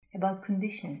about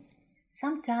conditions.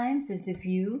 Sometimes there's a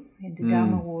view in the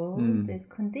Dharma world that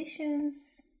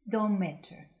conditions don't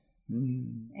matter.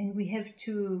 And we have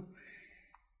to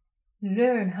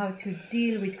learn how to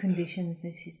deal with conditions.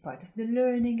 This is part of the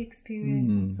learning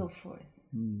experience and so forth.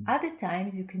 Other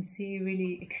times you can see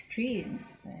really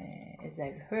extremes, as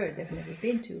I've heard, I've never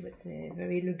been to, but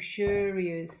very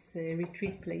luxurious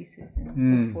retreat places and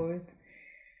so forth.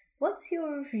 What's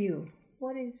your view?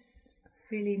 What is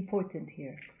really important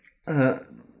here?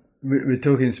 We're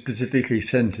talking specifically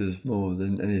centres more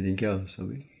than anything else, are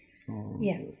we?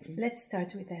 Yeah, let's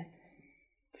start with that.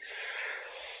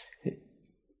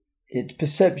 It's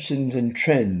perceptions and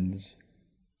trends.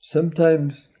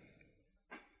 Sometimes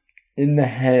in the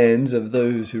hands of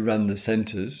those who run the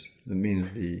centres, that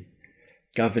means the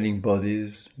governing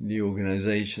bodies, the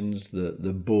organisations,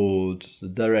 the boards, the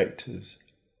directors,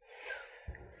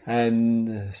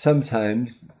 and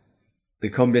sometimes the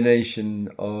combination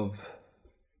of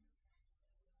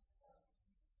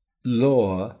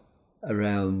law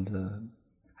around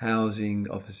housing,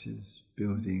 offices,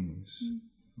 buildings,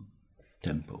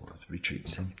 temples, retreat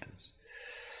centres.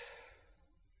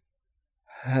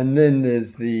 And then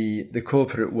there's the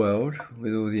corporate world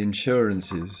with all the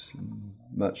insurances, and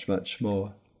much, much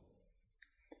more.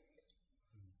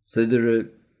 So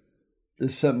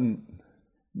there's some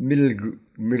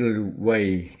middle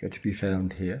way got to be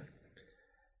found here.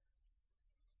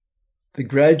 The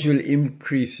gradual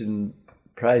increase in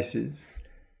prices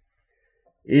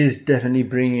is definitely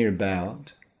bringing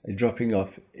about a dropping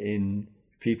off in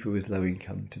people with low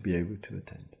income to be able to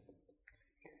attend.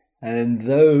 And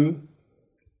though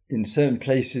in certain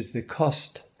places the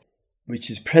cost which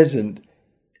is present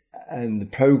and the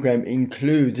program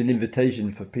includes an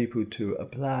invitation for people to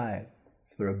apply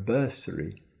for a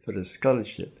bursary, for a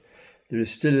scholarship, there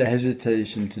is still a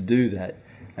hesitation to do that.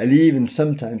 And even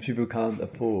sometimes people can't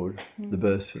afford the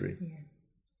bursary.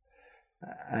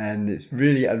 And it's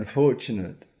really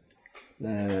unfortunate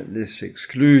that this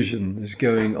exclusion is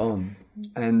going on.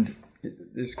 And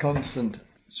this constant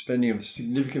spending of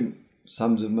significant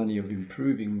sums of money of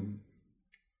improving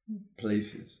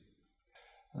places.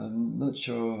 I'm not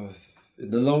sure if in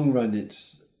the long run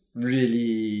it's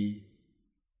really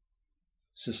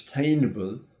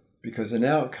sustainable, because an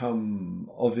outcome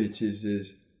of it is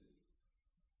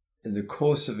in the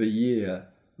course of a year,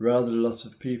 rather lots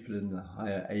of people in the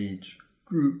higher age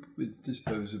group with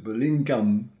disposable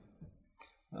income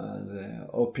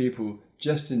or people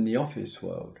just in the office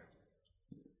world.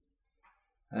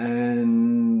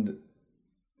 And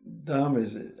Dharma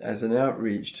is as an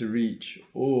outreach to reach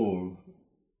all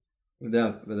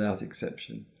without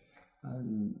exception.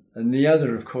 And the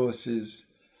other, of course, is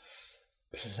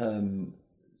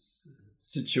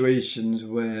situations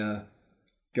where,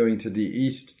 going to the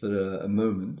East for a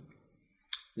moment,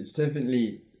 it's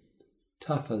definitely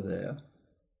tougher there.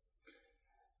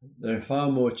 There are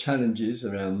far more challenges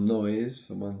around noise,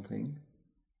 for one thing.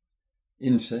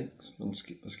 Insects,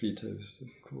 mosquitoes,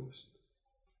 of course.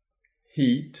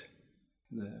 Heat,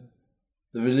 there.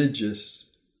 The religious,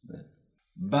 there.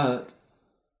 But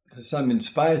for some, in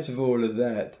spite of all of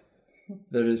that,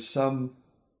 there is some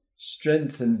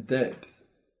strength and depth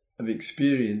of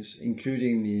experience,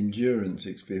 including the endurance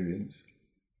experience,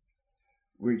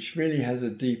 which really has a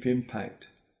deep impact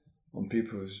on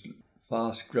people's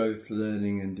fast growth,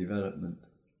 learning and development.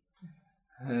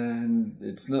 And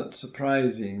it's not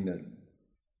surprising that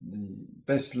the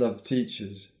best loved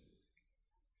teachers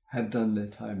have done their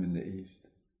time in the East.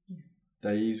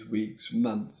 Days, weeks,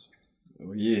 months,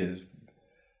 or years.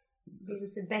 It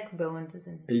gives a backbone,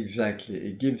 doesn't it? Exactly.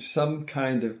 It gives some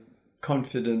kind of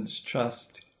confidence,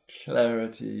 trust,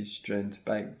 clarity, strength,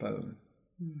 backbone.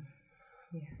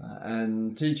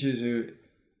 And teachers who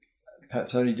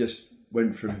perhaps only just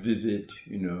went for a visit,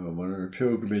 went on a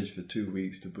pilgrimage for 2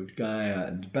 weeks to Bodh Gaya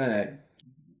and back,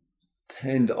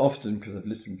 tend often, because I've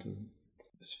listened to them,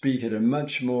 speak at a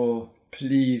much more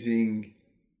pleasing,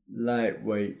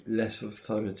 lightweight, less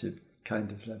authoritative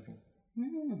kind of level.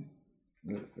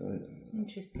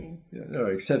 Interesting. Yeah, there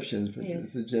are exceptions, but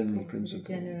it's a general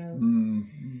principle.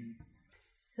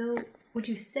 So would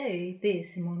you say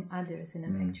this, among others, and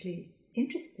I'm actually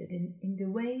interested in the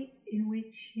way in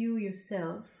which you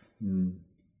yourself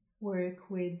work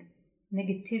with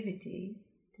negativity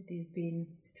that is being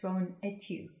thrown at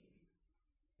you?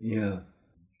 Yeah,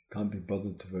 can't be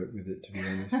bothered to work with it, to be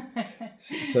honest.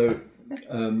 So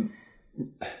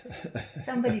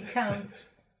somebody comes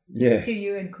to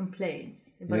you and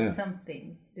complains about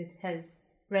something that has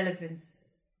relevance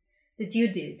that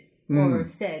you did or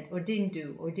said or didn't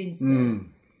do or didn't say.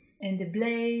 And the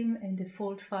blame and the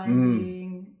fault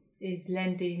finding is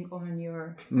landing on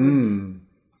your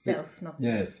self, not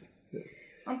self. Yes.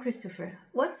 I'm Christopher.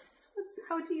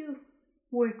 How do you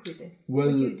work with it? Well,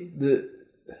 what do you do? The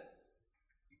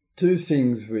two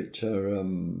things which are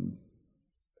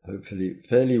hopefully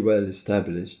fairly well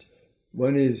established.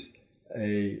 One is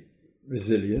a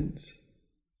resilience.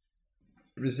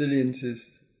 Resilience is,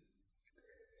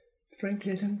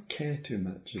 frankly, I don't care too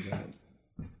much about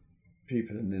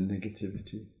people and their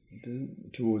negativity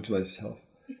towards myself.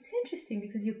 It's interesting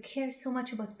because you care so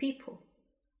much about people.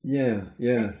 Yeah.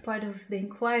 That's part of the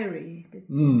inquiry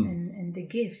and the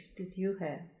gift that you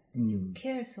have. That you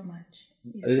care so much.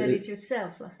 You said it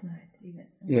yourself last night, even.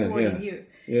 You.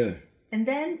 Yeah. And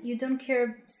then you don't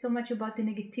care so much about the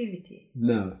negativity.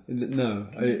 No. Can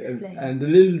you explain? And a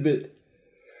little bit.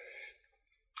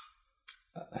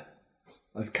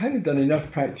 I've kind of done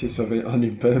enough practice on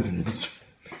impermanence,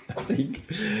 I think,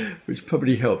 which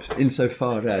probably helps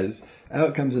insofar as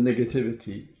out comes the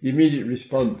negativity. The immediate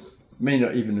response may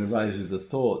not even arise as a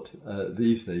thought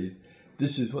these days.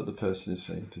 This is what the person is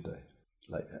saying today.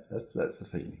 Like that. That's the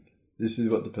feeling. This is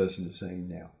what the person is saying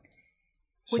now.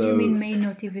 What do you mean may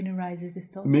not even arise as a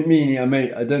thought? Meaning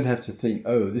I don't have to think,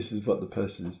 oh, this is what the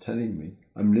person is telling me.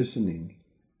 I'm listening,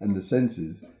 and the sense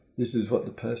is, this is what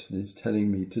the person is telling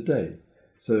me today.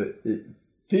 So it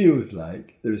feels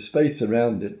like there is space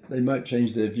around it. They might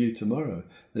change their view tomorrow.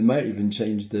 They might even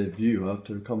change their view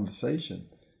after a conversation.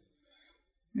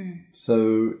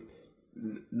 So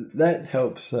that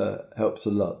helps a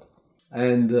lot.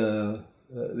 And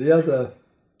the other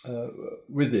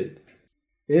with it,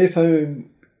 if I'm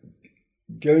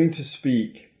going to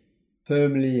speak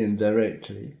firmly and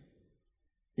directly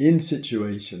in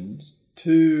situations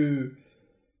to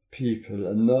people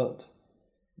and not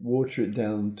water it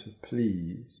down to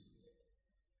please,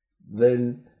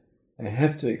 then I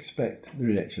have to expect the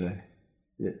reaction.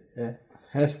 It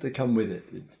has to come with it.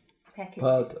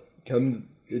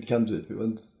 It comes with it.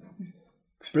 One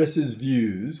expresses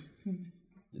views,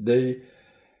 there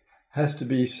has to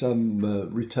be some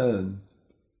return,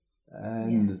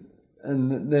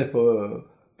 and therefore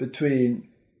between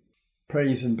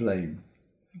praise and blame,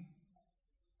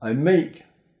 I make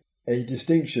a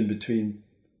distinction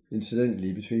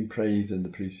incidentally between praise and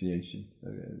appreciation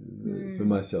for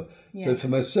myself. Yeah. So for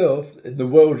myself, in the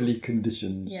worldly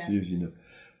conditions,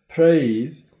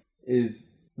 praise is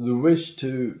the wish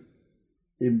to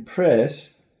impress,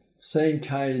 saying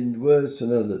kind words to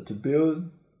another, to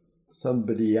build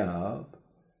somebody up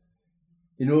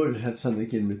in order to have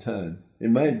something in return. It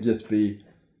might just be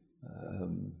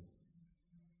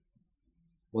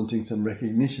wanting some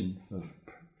recognition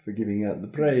for giving out the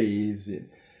praise,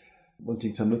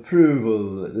 wanting some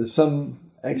approval. There's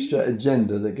some extra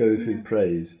agenda that goes with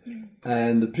praise.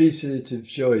 And appreciative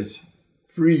joy is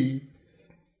free,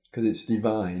 because it's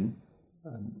divine,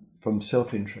 from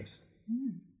self-interest.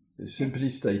 It's simply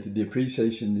stated, the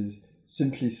appreciation is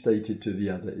simply stated to the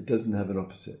other. It doesn't have an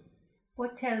opposite.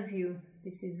 What tells you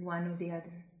this is one or the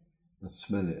other? I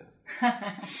smell it.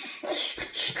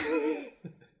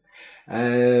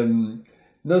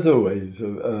 Not always,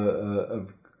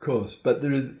 of course, but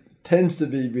there tends to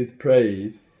be with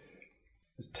praise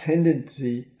a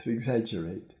tendency to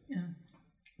exaggerate. Yeah.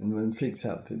 And one picks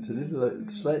up, it's a little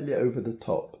slightly over the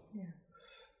top. Yeah.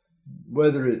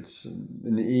 Whether it's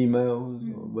in the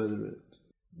emails or whether it's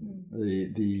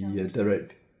the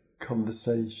direct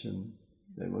conversation,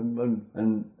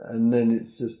 and then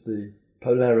it's just the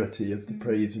polarity of the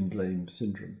praise and blame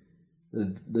syndrome.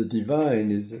 The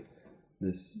divine is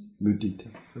this mudita,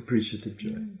 appreciative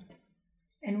joy.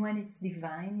 And when it's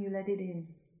divine, you let it in.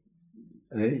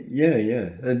 Yeah.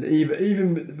 And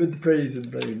even with the praise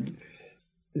and blame,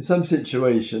 in some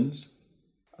situations,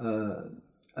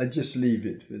 I just leave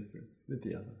it with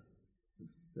the other,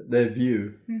 their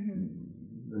view,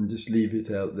 and just leave it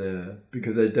out there,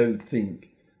 because I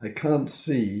can't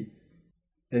see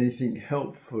anything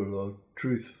helpful or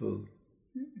truthful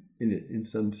in it in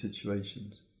some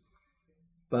situations.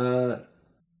 But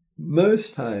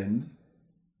most times,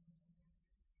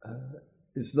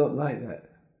 it's not like that.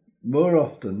 More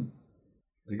often,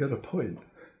 I got a point.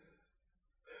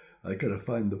 I got to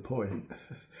find the point.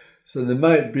 So they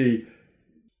might be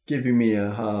giving me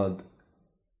a hard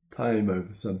time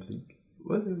over something,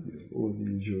 all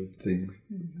the usual things.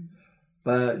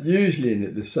 But usually in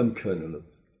it, there's some kernel of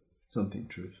something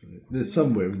truthful. There's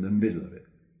somewhere in the middle of it,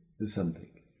 there's something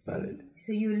valid.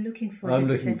 So you're looking for. I'm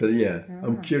looking for.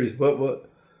 I'm curious what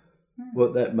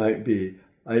that might be.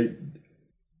 I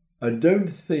don't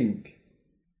think,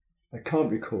 I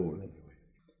can't recall anyway,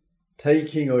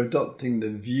 taking or adopting the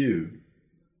view,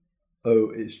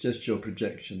 oh, it's just your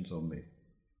projections on me.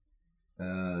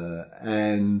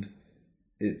 and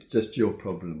it's just your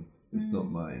problem. It's not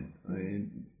mine.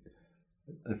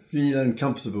 I feel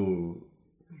uncomfortable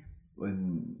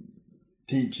when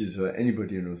teachers or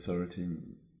anybody in authority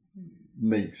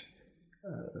makes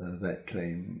that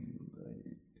claim.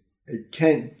 It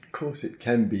can, of course, it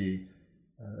can be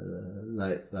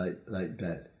like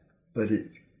that, but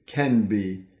it can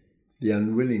be the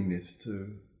unwillingness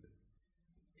to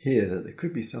hear that there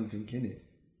could be something in it.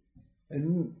 And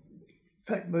in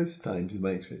fact, most times in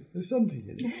my experience, there's something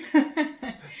in it.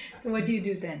 So what do you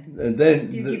do then? And then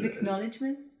do you give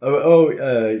acknowledgement?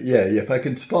 Yeah. If I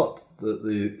can spot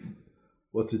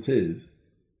what it is,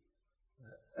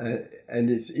 and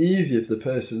it's easy if the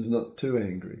person's not too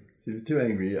angry. If you're too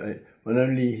angry, one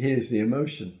only hears the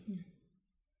emotion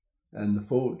and the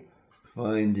fault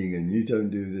finding, and you don't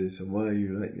do this, and why are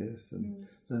you like this, and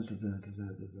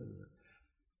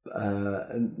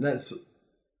and that's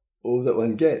all that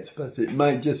one gets. But it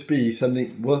might just be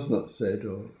something was not said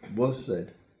or was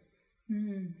said.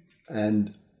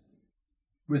 And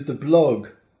with the blog,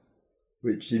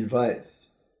 which invites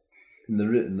in the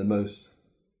written the most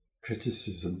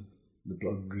criticism, the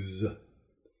blogs,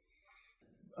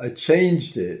 I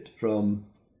changed it from,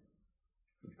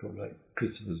 it's called like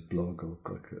Christopher's blog or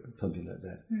something like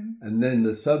that. And then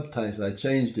the subtitle, I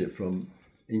changed it from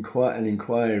an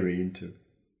inquiry into.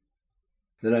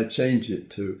 Then I changed it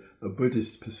to a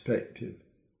Buddhist perspective,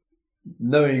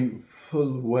 knowing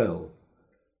full well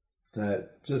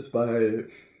that just by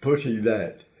putting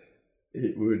that,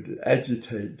 it would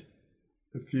agitate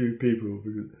a few people,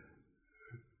 because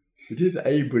it is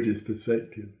a Buddhist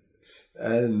perspective.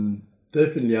 And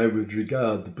definitely I would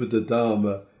regard the Buddha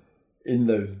Dharma in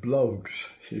those blogs,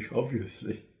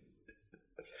 obviously.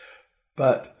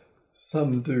 But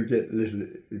some do get a little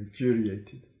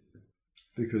infuriated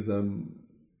because I'm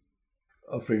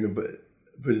offering a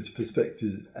Buddhist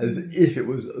perspective as if it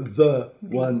was the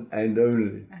one and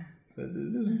only. But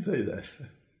it doesn't say that.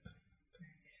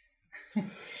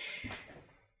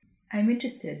 I'm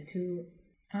interested to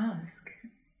ask,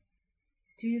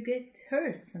 do you get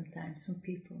hurt sometimes from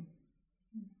people?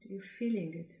 Do you feel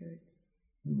you get hurt?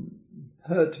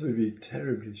 Hurt would be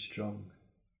terribly strong.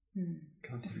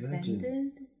 Can't imagine.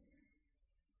 Offended?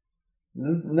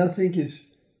 Nothing is...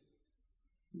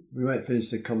 We might finish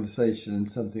the conversation and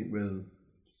something will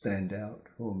stand out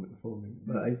for me.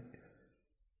 But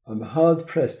I'm hard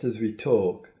pressed as we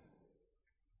talk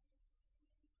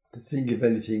to think of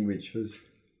anything which was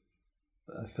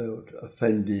I felt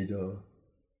offended or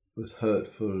was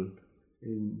hurtful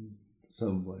in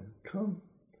some way. Can't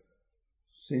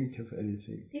think of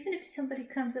anything. Even if somebody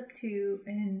comes up to you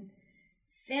and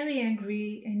very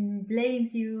angry and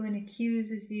blames you and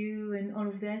accuses you and all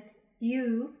of that,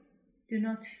 you do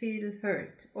not feel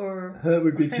hurt or hurt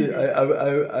would be offended.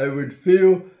 I would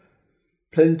feel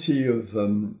plenty of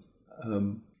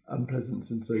unpleasant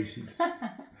sensations.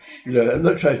 I'm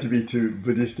not trying to be too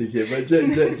Buddhistic here, but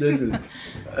generally,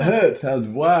 hurt sounds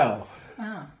wow.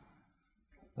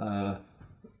 I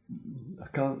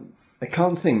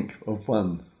can't think of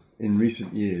one in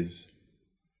recent years.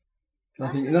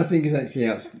 Nothing is actually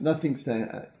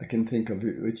I can think of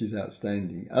which is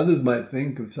outstanding. Others might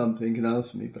think of something and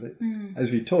ask me, but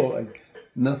as we talk,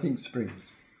 nothing springs.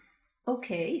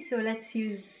 Okay, so let's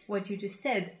use what you just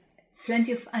said.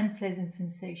 Plenty of unpleasant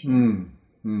sensations.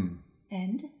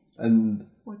 And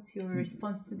what's your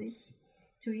response to this?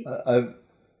 To it?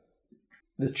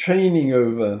 The training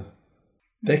over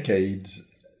decades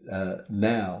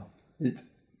now, it's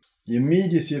the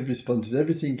immediacy of responses.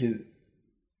 Everything is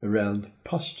around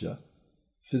posture,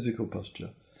 physical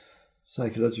posture,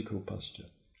 psychological posture,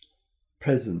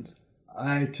 presence,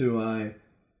 eye-to-eye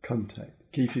contact,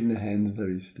 keeping the hands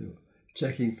very still,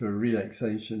 checking for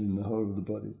relaxation in the whole of the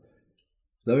body.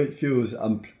 Though it feels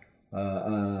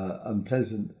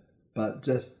unpleasant, but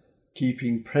just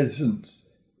keeping presence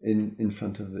in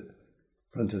front of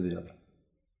the other.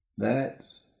 That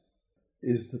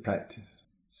is the practice.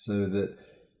 So that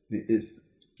it's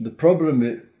the problem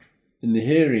in the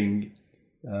hearing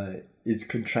is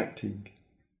contracting.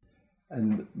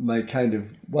 And my kind of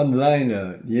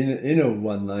one-liner, the inner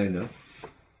one-liner,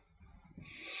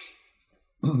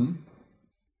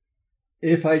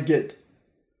 if I get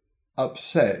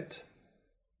upset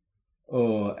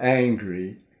or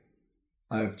angry,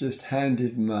 I've just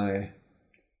handed my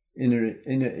inner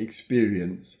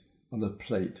experience on a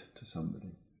plate to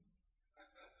somebody.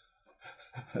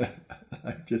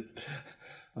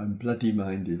 I'm bloody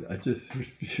minded. I just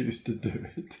refuse to do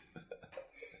it.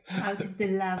 Out of the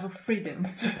love of freedom.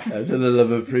 Out of the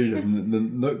love of freedom.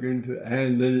 I'm not going to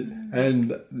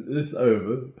hand this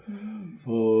over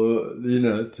for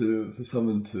for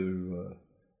someone to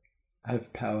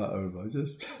have power over.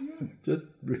 Just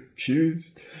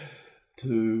refuse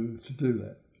to do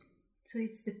that. So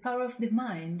it's the power of the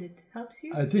mind that helps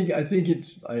you? I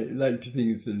like to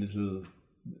think it's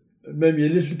maybe a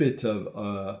little bit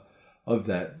of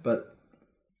that, but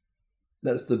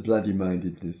that's the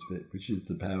bloody-mindedness bit, which is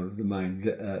the power of the mind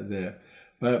there.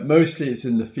 But mostly it's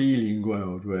in the feeling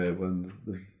world where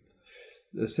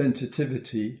the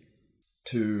sensitivity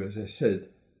to, as I said,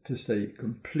 to stay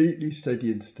completely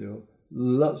steady and still,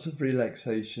 lots of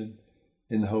relaxation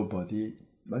in the whole body.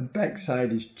 My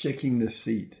backside is checking the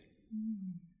seat.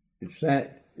 It's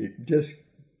that, it just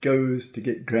goes to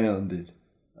get grounded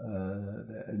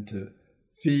and to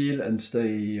feel and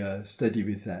stay steady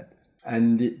with that.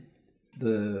 And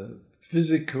the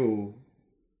physical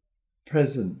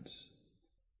presence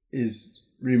is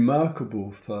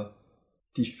remarkable for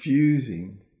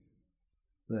diffusing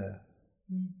there.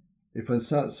 If one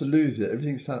starts to lose it,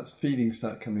 feelings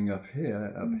start coming up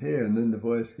here, and then the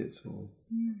voice gets all.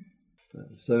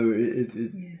 So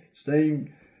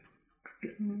staying.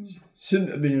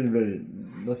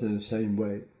 Not in the same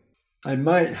way. I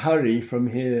might hurry from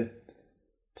here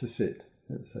to sit,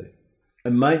 let's say. I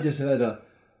might just have had a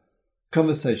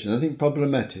conversation, I think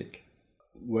problematic,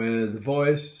 where the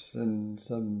voice and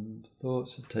some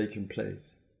thoughts have taken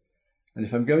place. And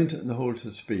if I'm going to the hall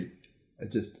to speak, I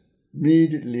just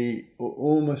immediately, or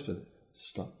almost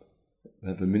stop,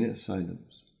 have a minute of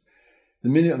silence. The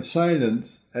minute of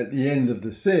silence at the end of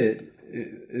the sit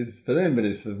is for them, but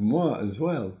it's for moi as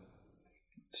well.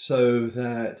 So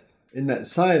that in that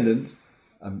silence,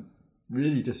 I'm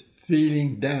really just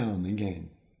feeling down again,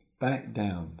 back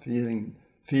down, feeling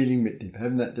a bit deep,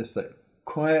 having that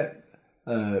quiet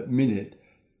minute,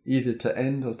 either to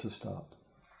end or to start.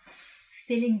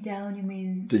 Feeling down, you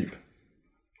mean?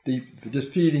 Deep,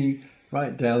 just feeling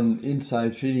right down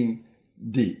inside, feeling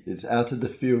deep. It's out of the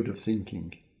field of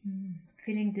thinking.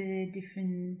 Feeling the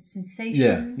different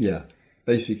sensations. Yeah.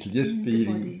 Basically, just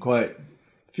feeling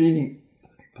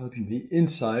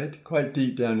inside, quite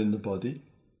deep down in the body,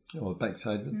 or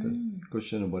backside of the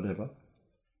cushion or whatever,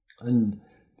 and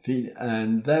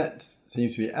that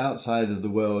seems to be outside of the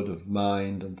world of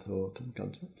mind and thought and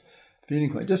concept. Feeling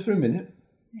quite just for a minute,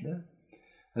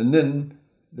 and then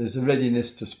there's a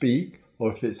readiness to speak,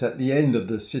 or if it's at the end of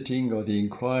the sitting or the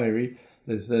inquiry,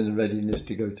 there's then a readiness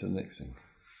to go to the next thing.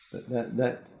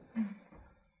 That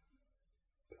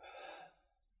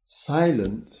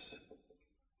silence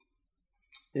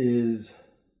is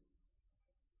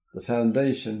the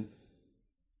foundation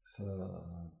for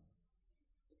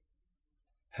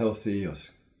healthy or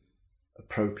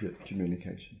appropriate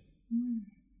communication.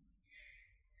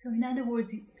 So in other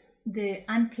words, the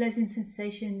unpleasant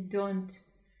sensation don't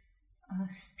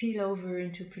spill over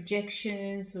into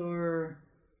projections or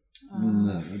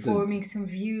forming some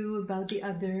view about the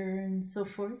other and so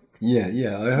forth.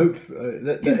 Yeah. I hope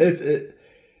that if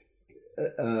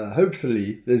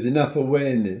hopefully there's enough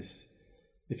awareness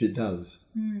if it does,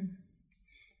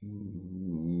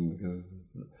 because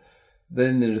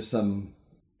then there is some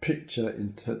picture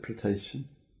interpretation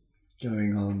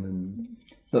going on, and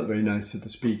it's not very nice for the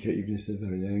speaker, even if they're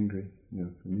very angry.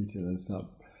 For me to then start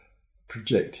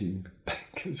projecting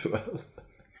back as well.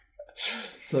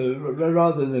 So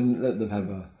rather than let them have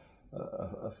a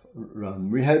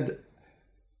run, we had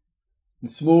a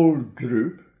small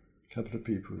group, a couple of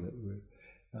people that were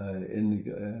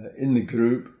in the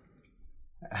group,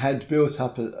 had built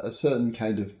up a certain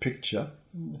kind of picture,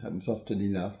 happens often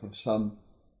enough, of some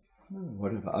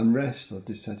unrest or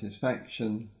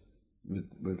dissatisfaction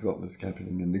with what was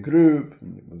happening in the group,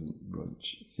 and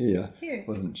it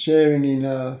wasn't sharing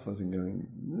enough, wasn't going,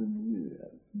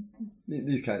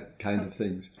 these kind of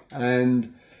things.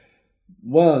 And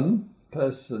one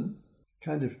person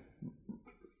kind of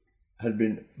had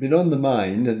been on the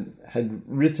mind and had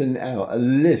written out a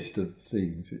list of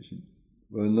things which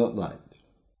were not liked.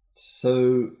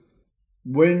 So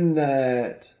when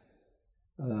that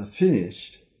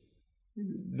finished,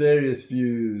 various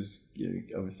views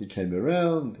obviously came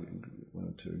around. One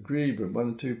or two agreed, but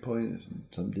one or 2 points, and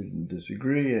some didn't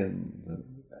disagree, and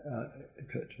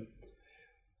etc.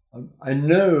 I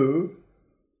know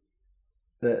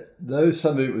that though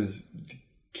some of it was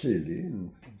clearly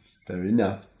and fair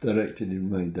enough directed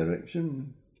in my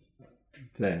direction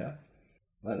there,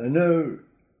 but I know,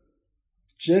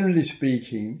 generally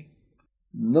speaking,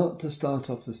 not to start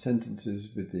off the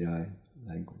sentences with the I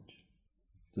language.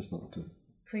 Just not to.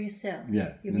 For yourself?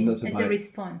 Yeah. You mean as a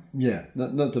response? Yeah,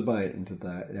 not to buy it into the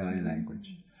I language.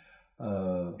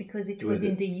 Because it was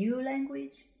in the you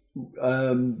language?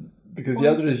 Because the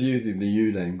other is using the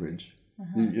you language.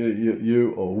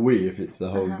 You or we, if it's the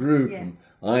whole group, and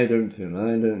I don't feel,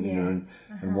 and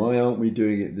why aren't we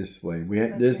doing it this way?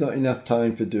 There's not enough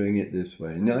time for doing it this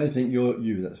way. And I think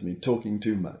that's me, talking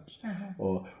too much,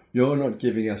 or you're not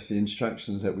giving us the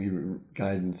instructions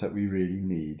guidance that we really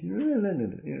need.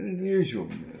 The usual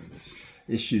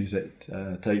issues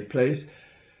that take place.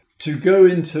 To go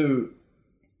into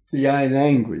the I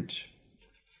language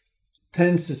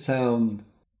tends to sound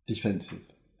defensive.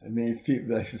 I mean,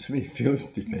 to me, it feels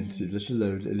defensive, let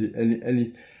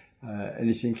alone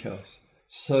anything else.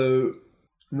 So,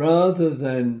 rather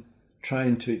than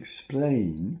trying to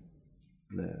explain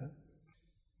there,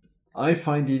 I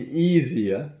find it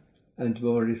easier and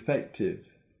more effective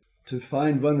to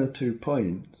find one or 2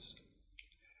 points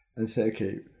and say,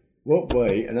 okay, what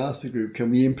way, and ask the group, can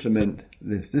we implement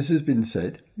this? This has been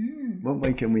said. What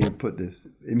way can we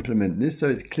implement this so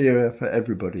it's clearer for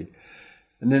everybody?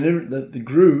 And then the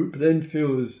group then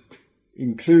feels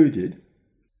included,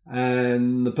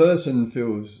 and the person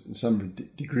feels to some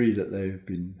degree that they've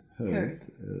been heard.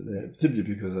 Simply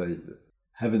because they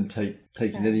haven't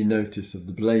taken any notice of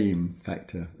the blame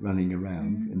factor running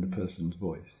around in the person's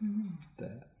voice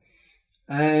there.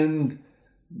 And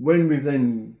when we've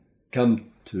then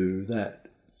come to that,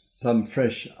 some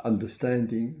fresh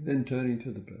understanding, then turning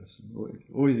to the person,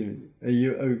 always, are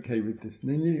you okay with this?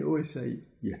 And then you always say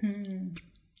yes.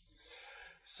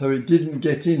 So it didn't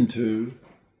get into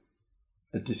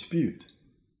a dispute.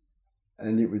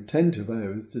 And it would tend to, I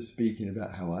was just speaking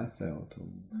about how I felt, or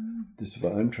this is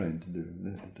what I'm trying to do.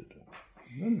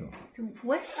 No. So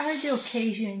what are the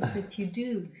occasions that you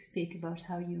do speak about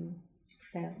how you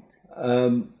felt?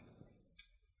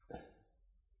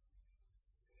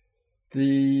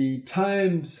 The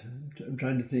times, I'm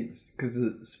trying to think, because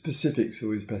the specifics are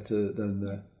always better than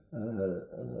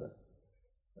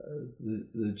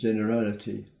the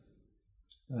generality.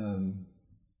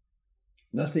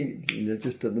 Nothing,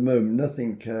 just at the moment,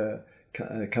 nothing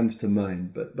comes to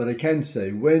mind. But I can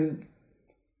say when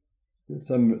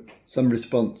some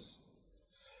response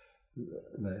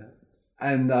there,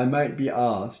 and I might be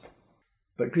asked,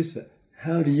 but Christopher,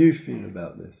 how do you feel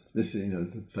about this? This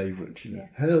is the favourite.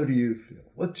 How do you feel?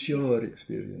 What's your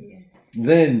experience? Yes.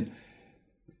 Then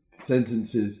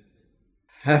sentences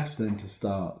have then to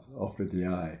start off with the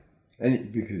I,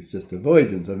 and because it's just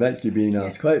avoidance. I've actually been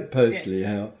asked quite personally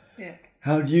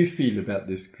how do you feel about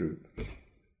this group?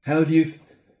 How do you?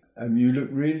 You look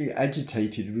really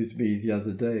agitated with me the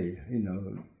other day,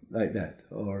 like that,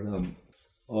 or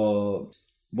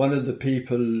one of the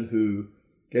people who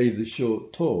gave the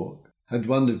short talk had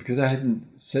wondered, because I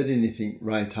hadn't said anything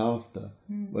right after,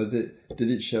 whether did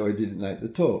it show I didn't like the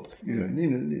talk.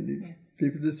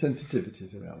 People, the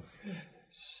sensitivities around. Yeah.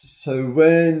 So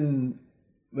when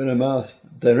I'm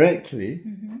asked directly,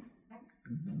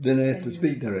 then I have to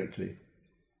speak directly.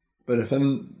 But if I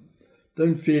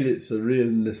don't feel it's a real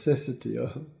necessity,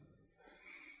 or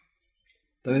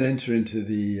don't enter into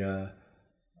the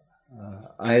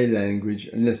I language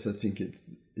unless I think it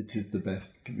is the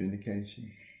best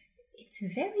communication.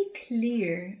 It's very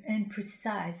clear and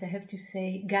precise, I have to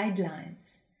say,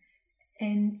 guidelines.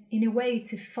 And in a way,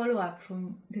 it's a follow-up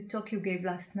from the talk you gave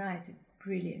last night.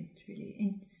 Brilliant, really,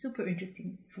 and super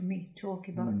interesting for me, talk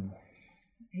about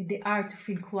the art of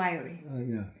inquiry.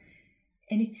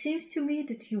 And it seems to me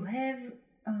that you have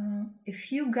a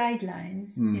few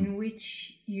guidelines in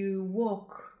which you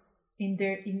walk in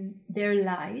their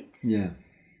light. Yeah.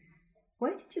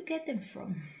 Where did you get them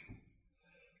from?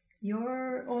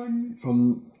 Your own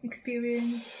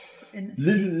experience and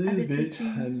little bit,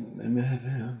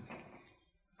 and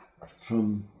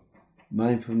from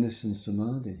mindfulness and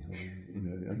samadhi,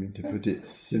 to put it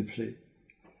simply,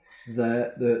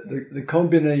 that the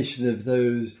combination of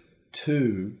those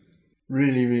two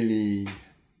really,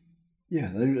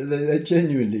 they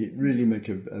genuinely really make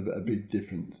a big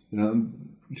difference.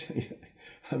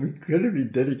 I'm incredibly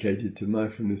dedicated to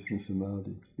mindfulness and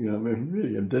samadhi.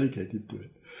 I'm dedicated to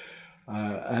it.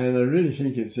 And I really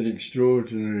think it's an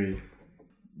extraordinary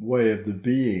way of the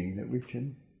being that we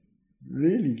can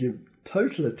really give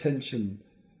total attention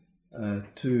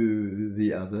to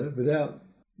the other without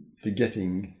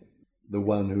forgetting the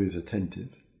one who is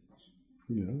attentive.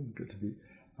 Got to be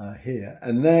here.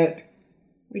 And that...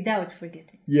 Without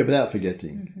forgetting. Yeah, without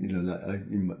forgetting.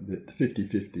 The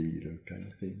 50-50, kind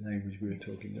of thing, language we were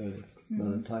talking earlier,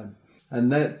 another time.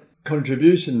 And that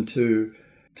contribution to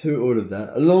all of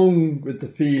that, along with the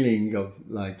feeling of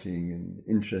liking and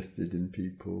interested in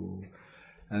people,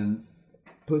 and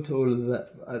put all of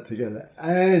that together,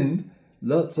 and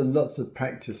lots and lots of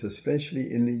practice, especially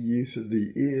in the use of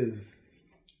the ears,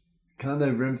 can't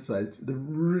overemphasize the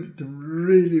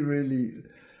really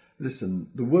listen.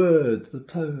 The words, the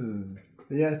tone,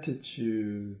 the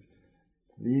attitude,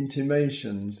 the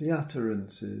intimations, the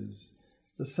utterances,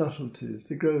 the subtleties,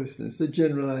 the grossness, the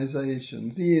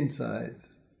generalizations, the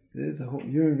insights. There's a whole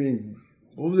human being.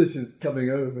 All this is coming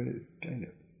over, and it's kind of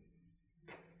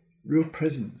real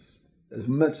presence, as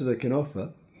much as I can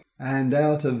offer. And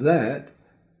out of that,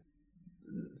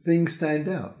 things stand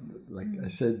out. Like I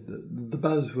said, the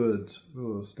buzzwords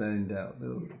will stand out.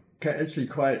 They're actually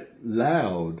quite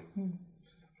loud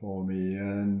for me,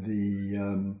 and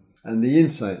the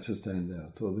insights will stand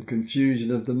out, or the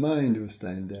confusion of the mind will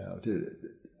stand out,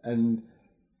 and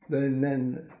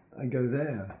then I go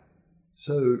there.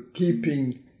 So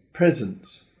keeping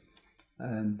presence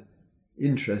and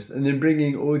interest, and then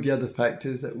bringing all the other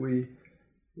factors that we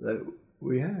have.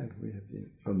 We have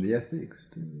from the ethics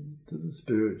to the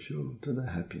spiritual, to the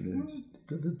happiness,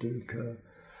 to the dukkha,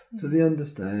 to the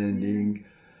understanding,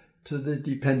 to the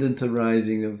dependent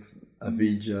arising of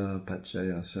avijja,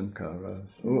 paccaya, samkhara.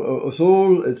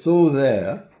 It's all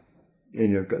there,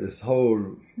 and you've got this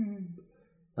whole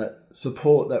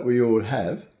support that we all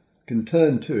have, can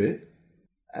turn to it,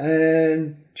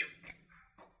 and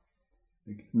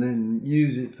then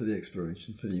use it for the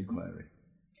exploration, for the inquiry.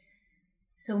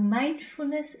 So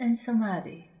mindfulness and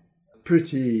samadhi.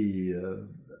 Pretty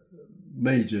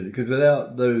major, because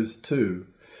without those two,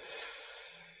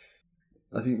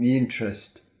 I think the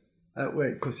interest,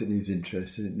 well, of course it needs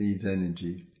interest and it needs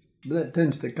energy, but that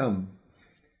tends to come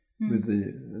with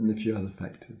and a few other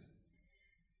factors.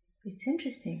 It's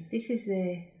interesting. This is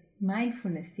a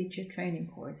mindfulness teacher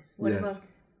training course. What about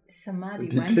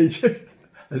samadhi?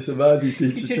 A samadhi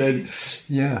teacher training.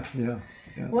 Yeah.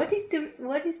 What is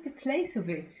the place of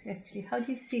it actually? How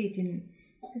do you see it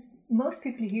because most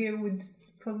people here would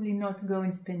probably not go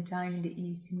and spend time in the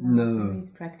East in monasteries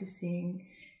practicing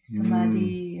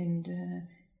samadhi and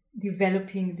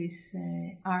developing this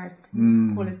art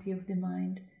and quality of the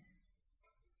mind.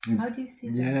 How do you see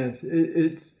that? Yes,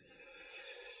 it's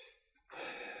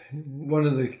one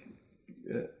of the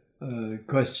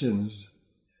questions,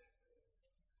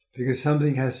 because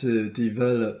something has to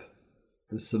develop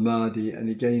the samadhi, and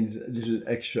it gains a little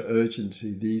extra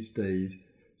urgency these days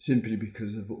simply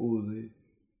because of all the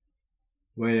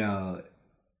way our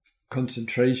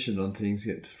concentration on things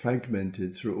gets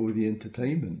fragmented through all the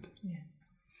entertainment.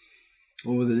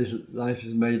 All the little life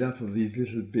is made up of these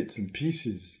little bits and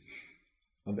pieces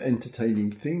of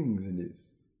entertaining things, and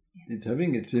it's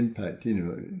having its impact.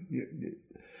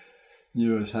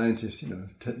 Neuroscientists,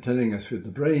 telling us with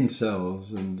the brain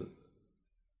cells and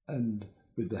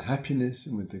with the happiness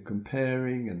and with the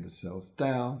comparing and the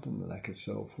self-doubt and the lack of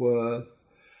self-worth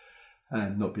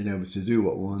and not being able to do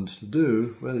what one wants to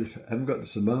do. Well, if I haven't got the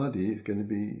samadhi, it's going to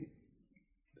be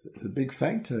a big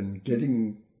factor in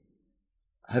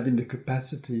having the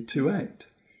capacity to act.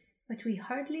 But we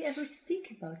hardly ever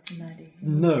speak about samadhi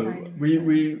in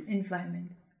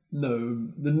environment. No,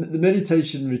 the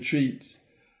meditation retreat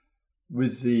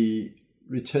with the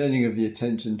returning of the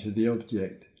attention to the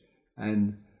object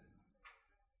and,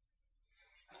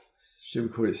 shall we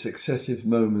call it, successive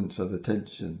moments of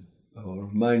attention or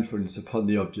mindfulness upon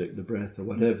the object, the breath or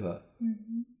whatever,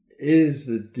 is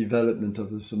the development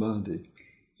of the samadhi.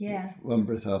 Yeah. One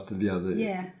breath after the other.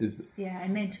 Yeah. I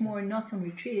meant more not on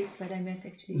retreats, but I meant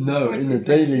actually in the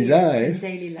daily life. In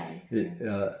daily life.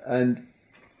 And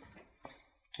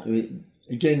I mean,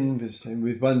 again,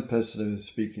 with one person I was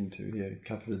speaking to here a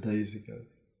couple of days ago,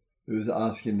 who was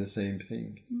asking the same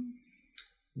thing,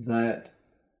 that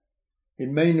it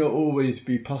may not always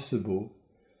be possible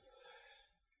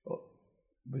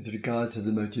with regard to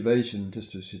the motivation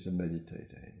just to sit and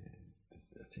meditate.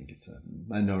 I think it's a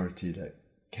minority that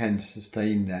can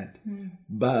sustain that.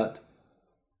 But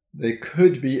there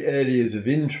could be areas of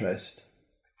interest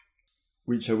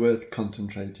which are worth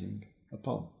concentrating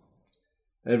upon.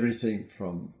 Everything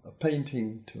from a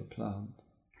painting to a plant.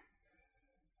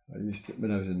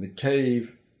 When I was in the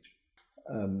cave,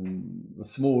 a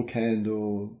small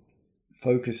candle,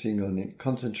 focusing on it,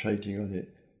 concentrating on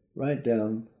it, right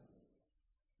down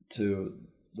to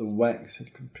the wax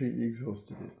had completely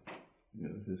exhausted it.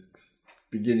 This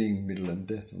beginning, middle and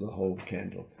death of the whole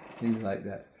candle, things like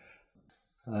that.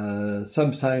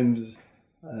 Sometimes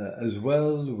as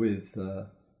well with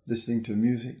listening to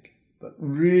music, but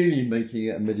really making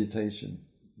it a meditation,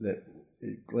 that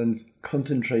one's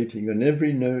concentrating on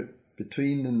every note,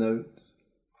 between the notes,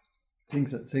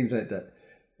 things like that.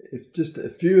 If just a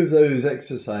few of those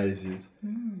exercises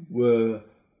were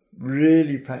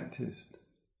really practiced,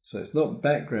 so it's not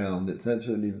background, it's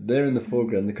absolutely there in the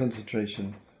foreground, the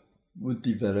concentration would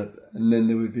develop, and then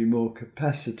there would be more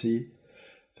capacity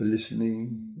for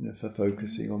listening, for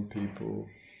focusing on people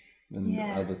and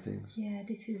other things. Yeah,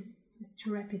 this is just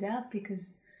to wrap it up,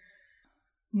 because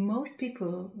most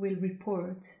people will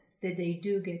report that they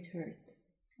do get hurt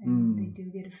and they do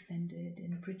get offended,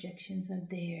 and projections are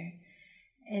there,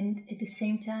 and at the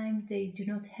same time they do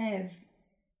not have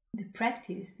the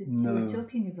practice that you were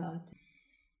talking about.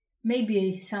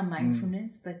 Maybe some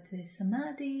mindfulness, but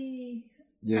samadhi.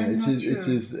 Yeah,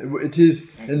 it is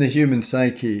in the human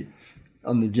psyche,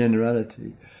 on the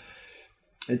generality,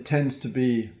 it tends to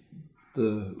be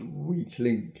the weak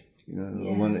link,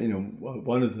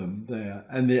 one of them there,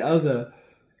 and the other,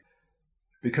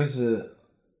 because the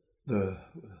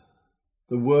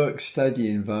work study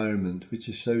environment, which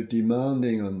is so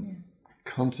demanding on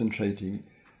concentrating,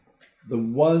 the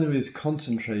one who is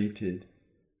concentrated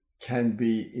can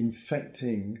be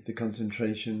infecting the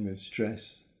concentration with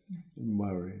stress and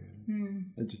worry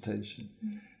and agitation.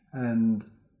 And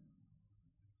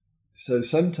so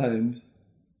sometimes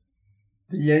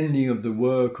the ending of the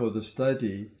work or the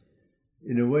study,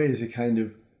 in a way, is a kind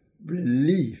of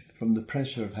relief from the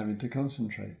pressure of having to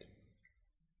concentrate.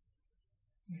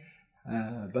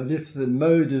 But if the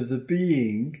mode of the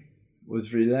being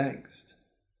was relaxed,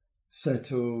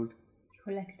 settled,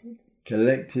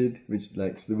 collected, which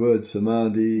likes the word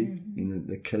samadhi,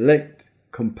 the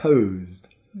composed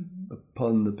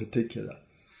upon the particular,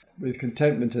 with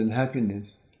contentment and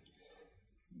happiness,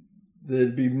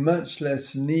 there'd be much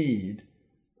less need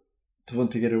to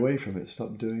want to get away from it,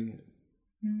 stop doing it.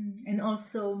 And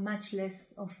also much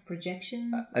less of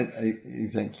projections,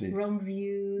 exactly, wrong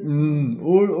views,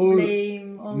 all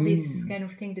blame, all this kind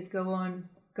of thing that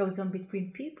goes on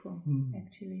between people,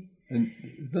 actually. And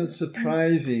it's not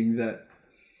surprising that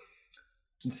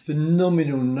this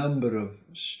phenomenal number of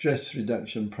stress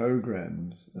reduction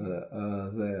programs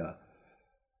are there,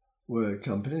 where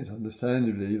companies,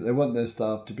 understandably, they want their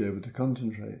staff to be able to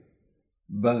concentrate,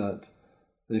 but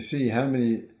they see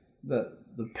that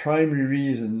the primary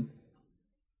reason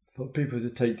for people to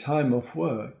take time off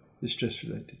work is stress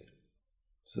related.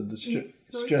 So the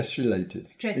stress related.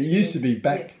 It used to be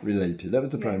back related. That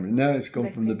was the primary. Now it's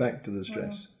gone from the back to the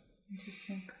stress.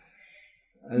 Interesting.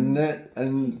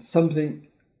 And something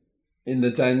in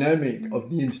the dynamic of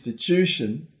the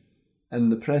institution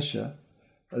and the pressure,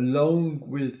 along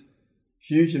with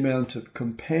huge amount of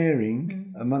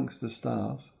comparing amongst the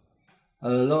staff,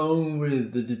 along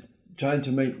with the trying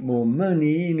to make more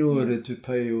money in order to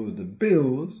pay all the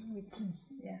bills. Which is,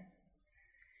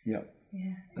 Yeah.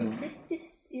 Just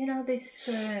this, this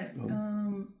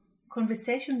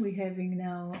conversation we're having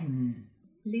now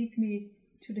leads me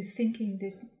to the thinking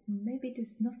that maybe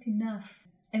there's not enough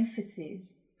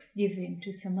emphasis given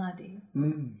to samadhi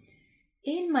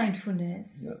in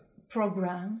mindfulness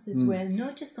programs as well,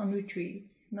 not just on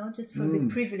retreats, not just for the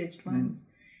privileged ones,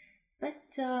 but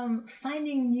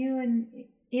finding new and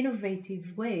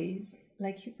innovative ways,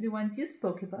 like the ones you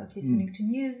spoke about, listening to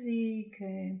music,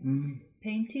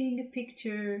 painting a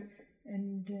picture,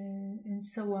 and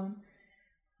so on,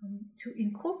 to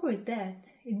incorporate that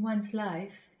in one's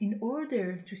life in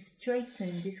order to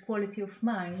strengthen this quality of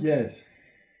mind. Yes.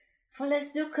 For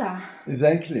less dukkha.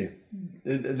 Exactly.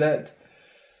 That,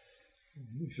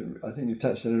 I think you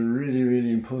touched on a really,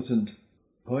 really important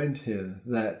point here,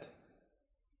 that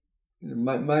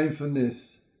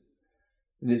mindfulness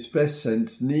in its best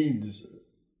sense needs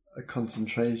a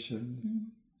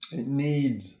concentration. It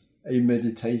needs a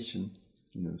meditation,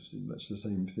 it's much the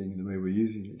same thing the way we're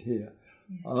using it here,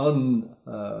 on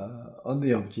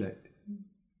the object,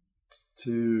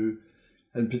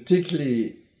 and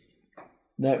particularly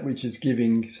that which is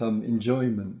giving some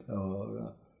enjoyment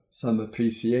or some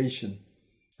appreciation.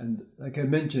 And like I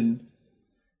mentioned,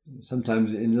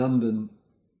 sometimes in London,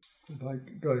 if I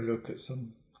go to look at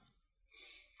some,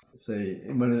 say,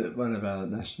 in one of our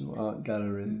national art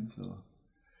galleries or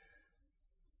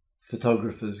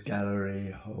photographer's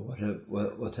gallery or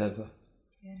whatever.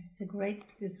 Yeah, there's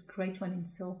a great one in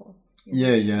Soho.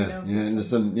 And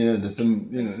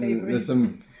there's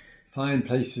some fine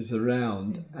places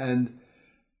around, and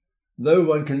though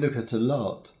one can look at a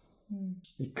lot,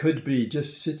 it could be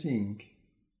just sitting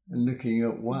and looking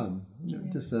at one,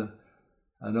 just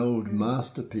an old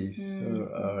masterpiece or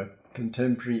a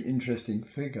contemporary interesting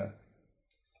figure.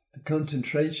 The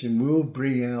concentration will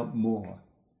bring out more.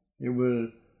 It will,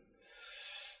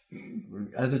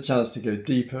 has a chance to go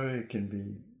deeper. It can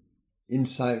be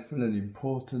insightful and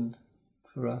important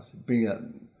for us. Bring out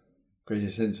greater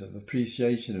sense of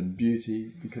appreciation and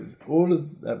beauty, because all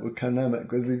of that would come out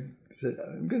because we said,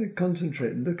 I'm going to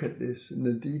concentrate and look at this in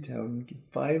the detail and give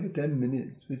 5 or 10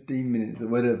 minutes, 15 minutes or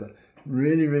whatever.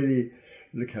 Really, really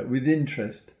look at with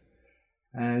interest,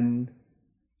 and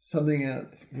something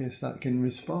else that can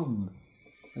respond.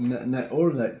 And that all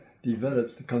of that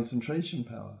develops the concentration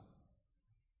power.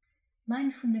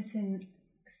 Mindfulness and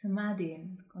samadhi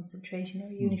and concentration or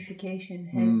unification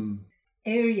has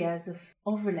areas of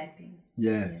overlapping.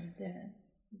 Yes.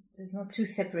 There's not two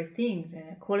separate things.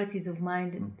 Qualities of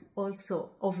mind that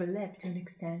also overlap to an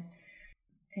extent.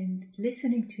 And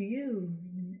listening to you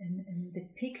and the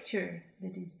picture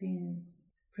that is being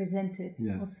presented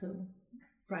also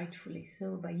rightfully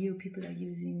so by you. People are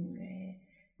using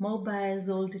mobiles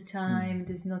all the time.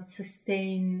 There's not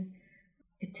sustained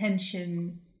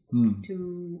attention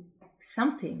to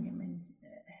something. I mean,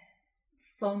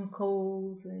 phone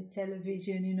calls,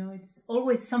 television, it's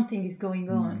always something is going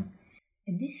on.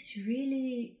 And this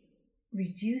really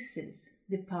reduces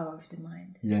the power of the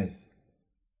mind. Yes.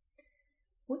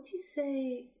 Would you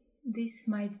say this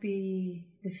might be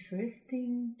the first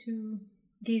thing to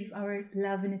give our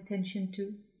love and attention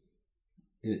to?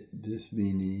 This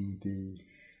meaning the...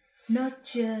 Not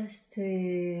just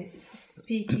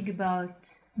speaking about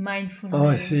mindfulness. Oh,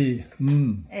 I see.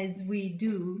 As we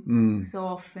do so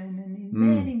often and in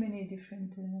many, many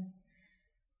different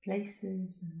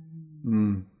places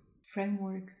and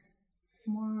frameworks.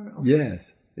 More of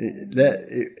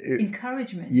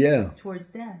encouragement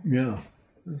towards that. Yeah.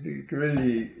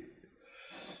 Really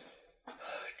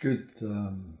good,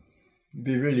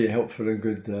 be really helpful and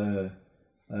good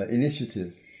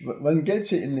initiative. One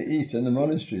gets it in the East and the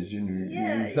monasteries,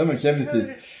 so much emphasis.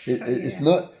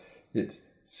 It's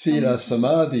Sila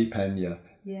Samadhi Panya,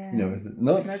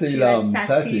 not Sila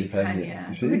Sati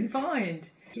Panya. Good point.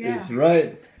 Yeah. It's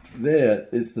right there.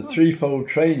 It's the threefold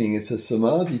training. It's a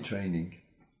Samadhi training.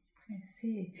 I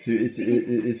see. So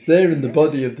it's there in the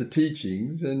body of the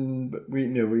teachings, and we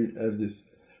have this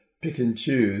pick and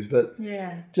choose. But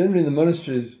generally in the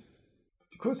monasteries,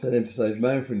 of course, they emphasize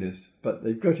mindfulness, but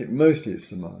they've got it mostly as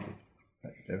samadhi.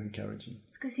 They're encouraging.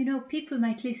 Because people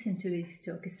might listen to this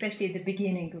talk, especially at the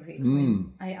beginning of it.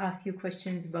 When I ask you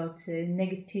questions about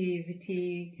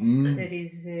negativity that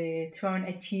is thrown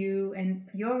at you, and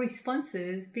your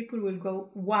responses, people will go,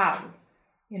 "Wow,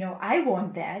 I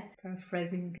want that."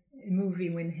 Paraphrasing a movie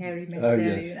when Harry met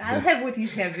Sally. I'll have what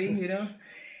he's having,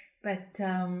 But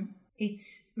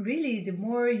it's really the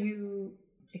more you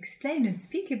explain and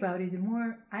speak about it, the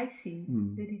more I see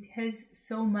that it has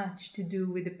so much to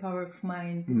do with the power of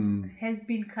mind that has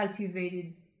been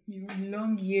cultivated during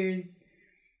long years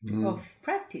of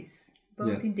practice,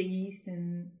 both in the East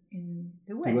and in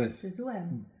the West as well.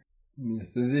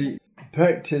 Yes, so the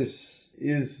practice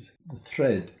is the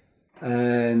thread,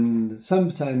 and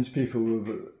sometimes people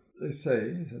will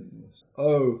say,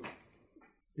 "Oh,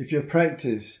 if you're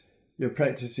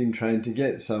practicing trying to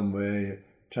get somewhere,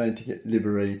 trying to get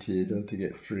liberated or to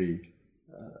get free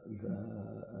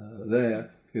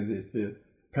there, because if you're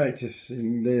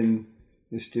practicing, then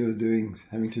you're still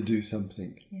having to do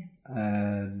something."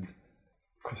 And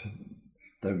of course, I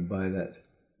don't buy that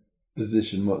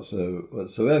position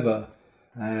whatsoever.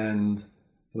 And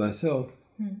for myself,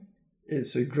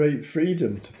 it's a great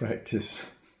freedom to practice.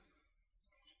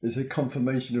 It's a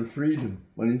confirmation of freedom.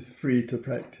 One is free to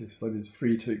practice. One is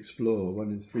free to explore.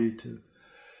 One is free to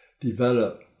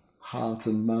develop heart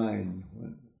and mind.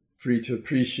 Free to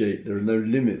appreciate there are no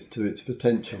limits to its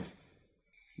potential.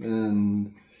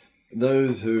 And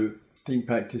those who think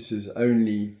practice is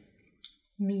only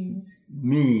means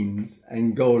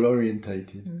and goal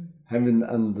orientated haven't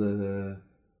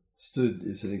understood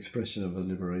it's an expression of a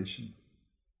liberation,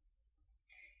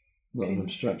 not an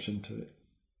obstruction to it.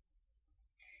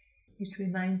 It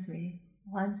reminds me,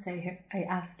 once I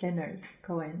asked Leonard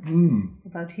Cohen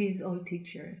about his old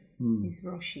teacher, his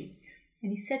Roshi,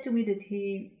 and he said to me that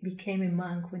he became a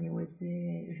monk when he was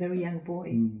a very young boy.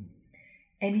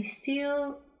 And he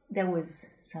still, that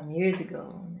was some years ago,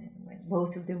 when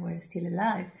both of them were still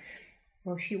alive.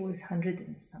 Roshi was 100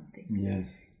 and something. Yes.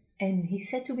 And he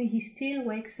said to me he still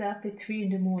wakes up at 3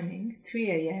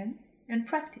 a.m, and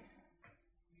practice.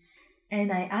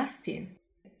 And I asked him,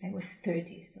 I was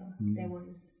 30, so that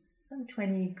was some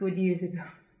 20 good years ago,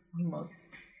 almost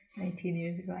 19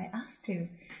 years ago. I asked him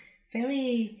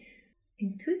very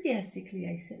enthusiastically,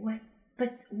 I said, "Well,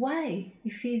 but why,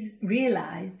 if he's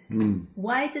realized,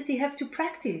 why does he have to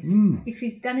practice? If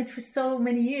he's done it for so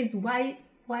many years, why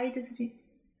does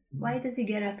he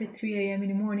get up at 3 a.m. in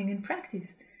the morning and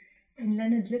practice?" And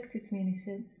Leonard looked at me and he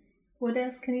said, "What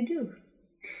else can he do?"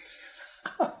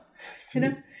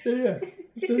 Yeah.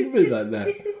 This It's is a bit just, like that.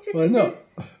 this is just Why not?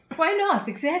 Why not?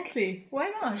 Exactly.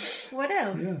 Why not? What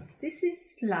else? Yeah. This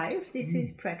is life. This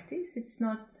is practice. It's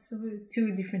not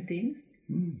two different things.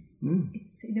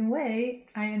 It's, in a way,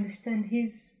 I understand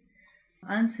his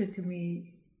answer to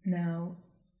me now.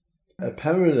 A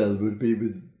parallel would be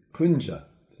with Punja,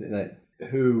 like,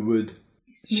 who would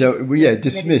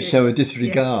Dismiss, show a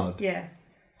disregard Yeah.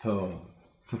 for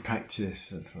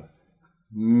practice and for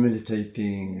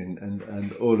meditating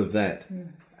and all of that.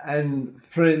 And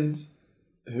friends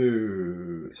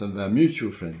some of our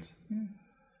mutual friends,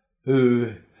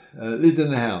 who lived in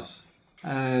the house,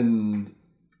 and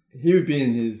he would be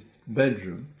in his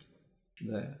bedroom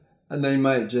there, and they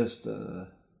might just knock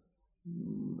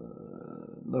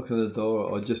on the door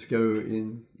or just go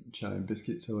in, chai and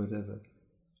biscuits or whatever.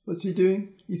 What's he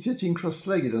doing? He's sitting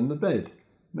cross-legged on the bed,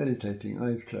 meditating,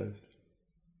 eyes closed.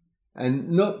 And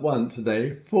not once a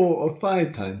day, 4 or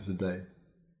 5 times a day,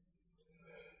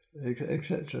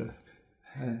 etc.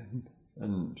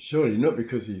 And surely not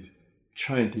because he's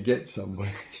trying to get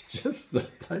somewhere, it's just that,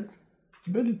 like,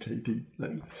 meditating.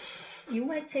 Like, you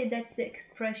might say that's the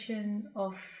expression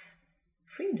of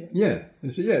freedom. Yeah,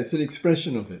 it's an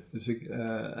expression of it.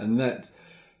 And that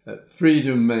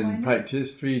freedom and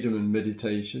practice, freedom and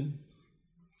meditation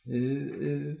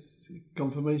is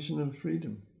confirmation of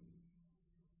freedom.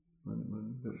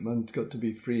 One's got to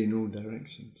be free in all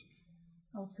directions.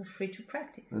 Also free to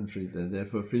practice. And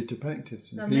therefore free to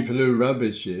practice. And people who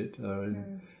rubbish it are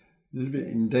a little bit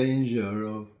in danger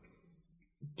of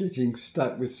getting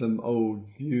stuck with some old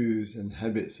views and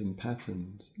habits and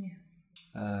patterns,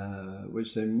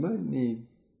 which they might need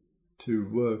to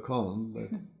work on,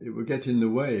 but it will get in the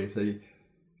way if they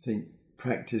think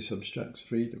practice obstructs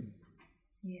freedom.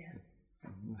 Yeah.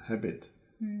 Habit.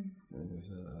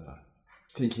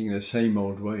 Thinking the same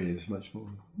old way is much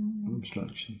more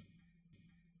obstruction.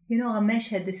 You know, Ramesh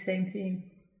had the same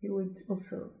thing. He would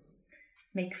also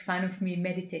make fun of me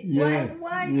meditating.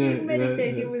 Why do you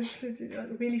meditate? He was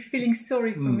really feeling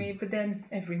sorry for me, but then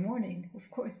every morning, of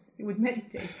course, he would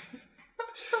meditate.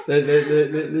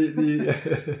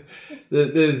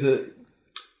 There's a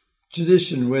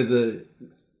tradition where the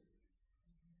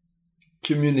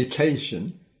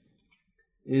communication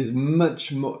is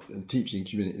much more, teaching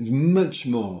community is much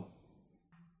more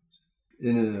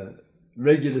in a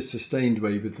regular, sustained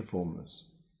way with the formless.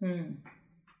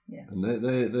 Yeah. And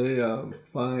they are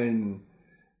fine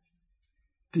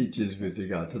teachers with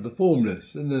regard to the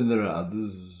formless. And then there are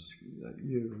others, like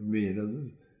you and me and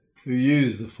others, who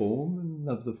use the form and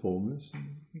love the formless,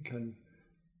 and you kind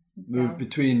of move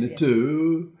between the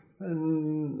two,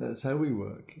 and that's how we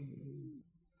work.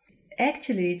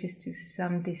 Actually, just to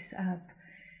sum this up,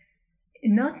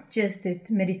 not just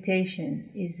that meditation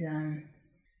is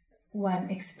one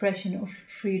expression of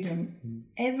freedom.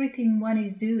 Everything one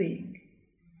is doing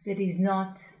that is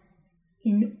not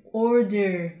in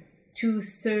order to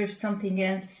serve something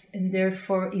else and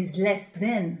therefore is less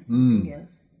than something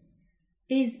else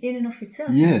is in and of itself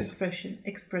an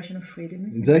expression of freedom.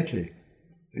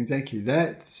 Exactly.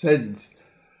 That sense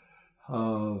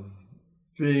of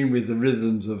being with the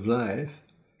rhythms of life,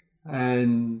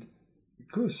 and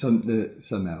of course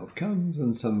some outcomes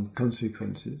and some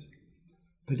consequences,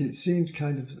 but it seems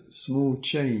kind of small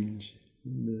change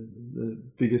in the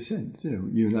bigger sense. You know,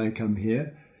 you and I come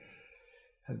here,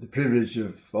 have the privilege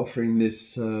of offering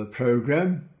this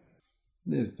program.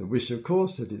 There's the wish, of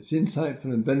course, that it's insightful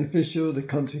and beneficial. The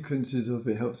consequences of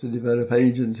it helps to develop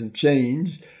agents of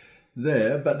change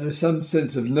there, but there's some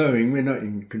sense of knowing we're not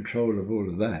in control of all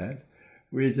of that.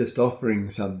 We're just offering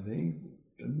something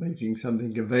and making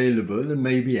something available, and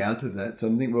maybe out of that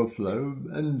something will flow,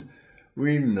 and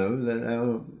we know that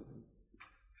our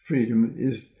freedom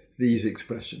is these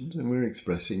expressions, and we're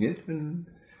expressing it, and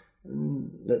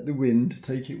let the wind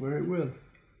take it where it will.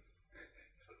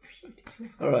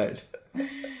 All right.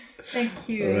 Thank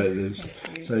you. All right, then.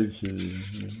 Thank you.